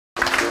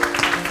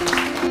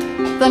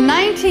The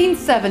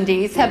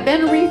 1970s have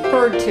been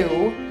referred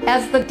to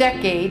as the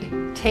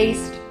decade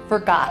taste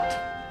forgot.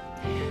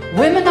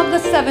 Women of the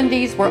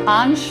 70s were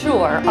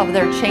unsure of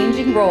their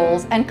changing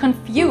roles and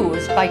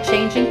confused by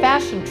changing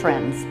fashion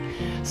trends.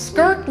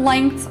 Skirt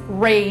lengths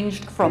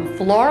ranged from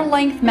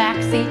floor-length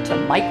maxi to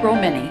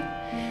micro-mini.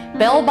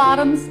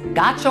 Bell-bottoms,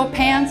 gotcho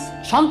pants,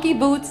 chunky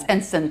boots,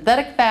 and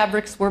synthetic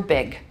fabrics were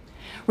big.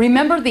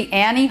 Remember the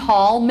Annie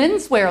Hall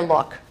menswear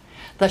look?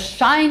 The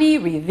shiny,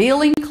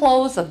 revealing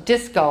clothes of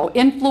disco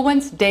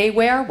influenced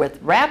daywear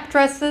with wrap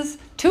dresses,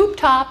 tube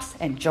tops,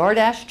 and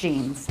Jordache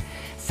jeans.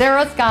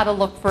 Sarah's got a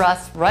look for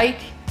us right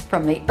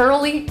from the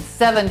early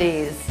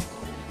 70s.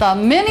 The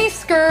mini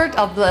skirt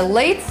of the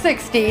late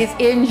 60s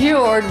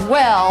endured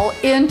well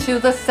into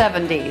the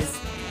 70s.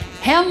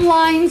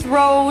 Hemlines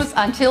rose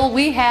until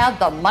we had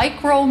the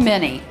micro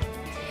mini.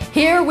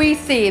 Here we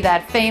see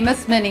that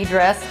famous mini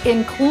dress,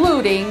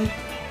 including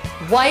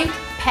white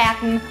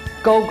patent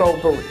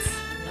go-go boots.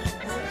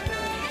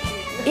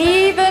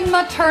 Even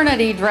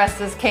maternity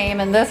dresses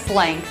came in this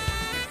length.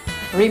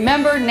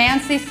 Remember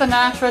Nancy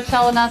Sinatra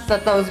telling us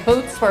that those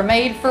boots were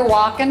made for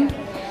walking?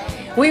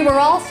 We were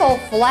also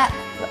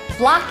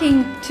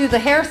flocking to the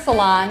hair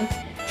salon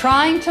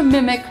trying to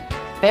mimic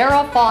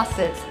Farrah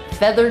Fawcett's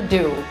Feathered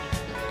Dew.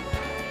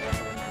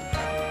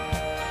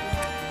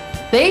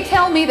 They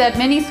tell me that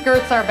mini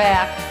skirts are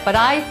back, but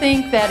I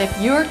think that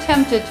if you're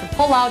tempted to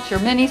pull out your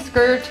mini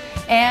skirt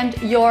and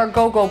your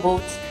go-go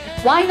boots,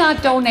 why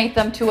not donate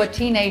them to a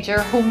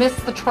teenager who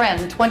missed the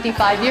trend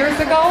 25 years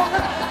ago?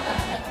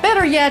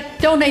 Better yet,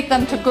 donate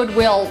them to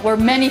Goodwill, where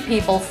many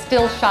people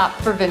still shop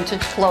for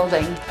vintage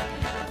clothing.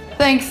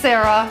 Thanks,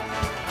 Sarah.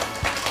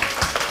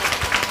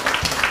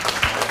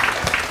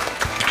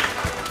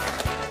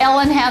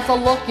 Ellen has a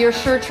look you're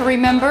sure to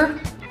remember.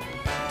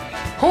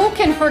 Who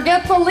can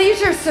forget the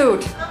leisure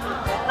suit?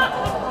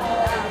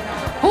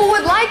 Who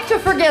would like to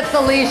forget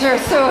the leisure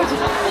suit?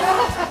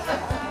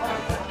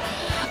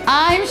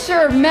 I'm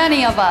sure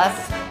many of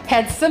us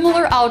had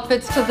similar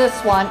outfits to this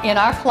one in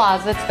our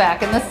closets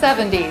back in the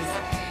 70s.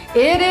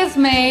 It is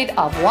made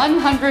of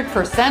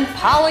 100%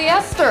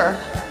 polyester.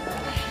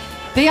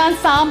 The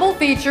ensemble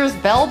features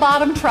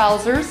bell-bottom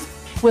trousers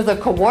with a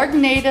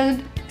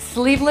coordinated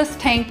sleeveless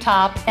tank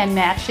top and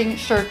matching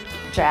shirt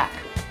jack.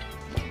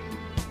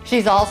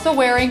 She's also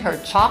wearing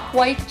her chalk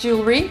white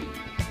jewelry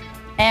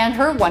and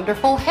her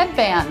wonderful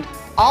headband,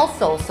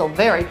 also so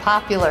very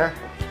popular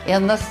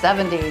in the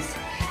 70s.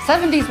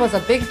 70s was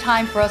a big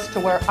time for us to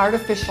wear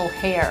artificial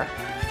hair.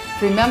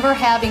 Remember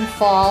having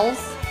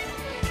falls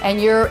and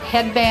your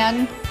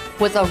headband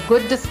was a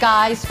good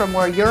disguise from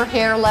where your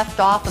hair left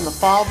off and the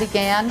fall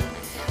began?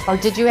 Or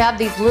did you have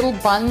these little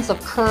buns of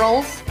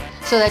curls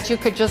so that you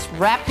could just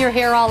wrap your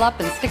hair all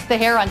up and stick the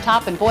hair on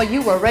top, and boy,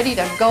 you were ready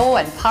to go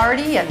and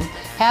party and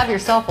have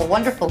yourself a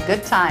wonderful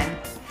good time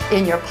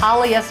in your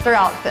polyester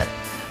outfit.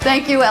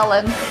 Thank you,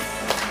 Ellen.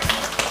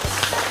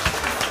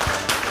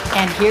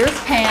 And here's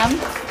Pam.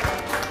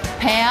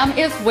 Pam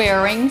is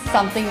wearing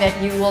something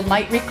that you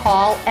might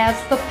recall as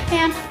the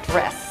pant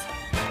dress.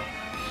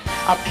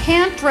 A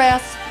pant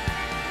dress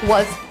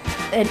was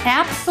an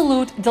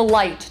absolute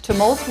delight to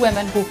most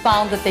women who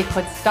found that they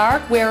could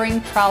start wearing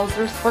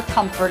trousers for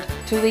comfort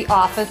to the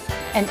office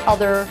and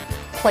other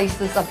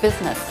places of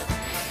business.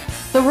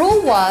 The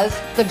rule was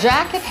the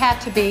jacket had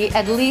to be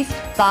at least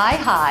thigh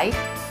high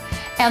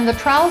and the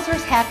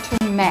trousers had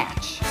to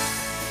match.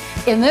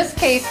 In this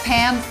case,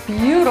 Pam's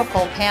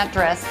beautiful pant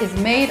dress is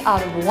made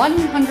out of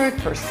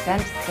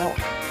 100% silk.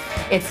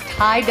 It's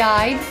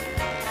tie-dyed,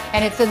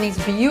 and it's in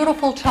these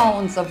beautiful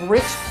tones of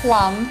rich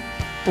plum,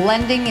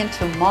 blending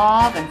into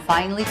mauve and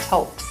finely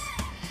taupes.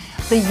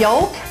 The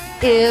yoke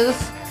is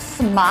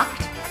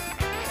smocked,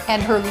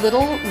 and her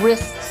little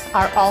wrists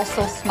are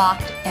also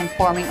smocked and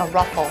forming a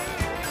ruffle.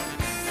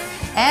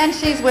 And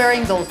she's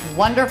wearing those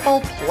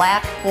wonderful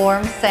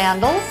platform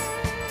sandals,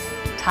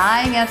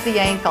 tying at the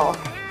ankle.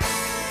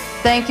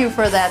 Thank you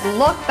for that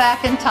look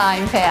back in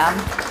time, Pam.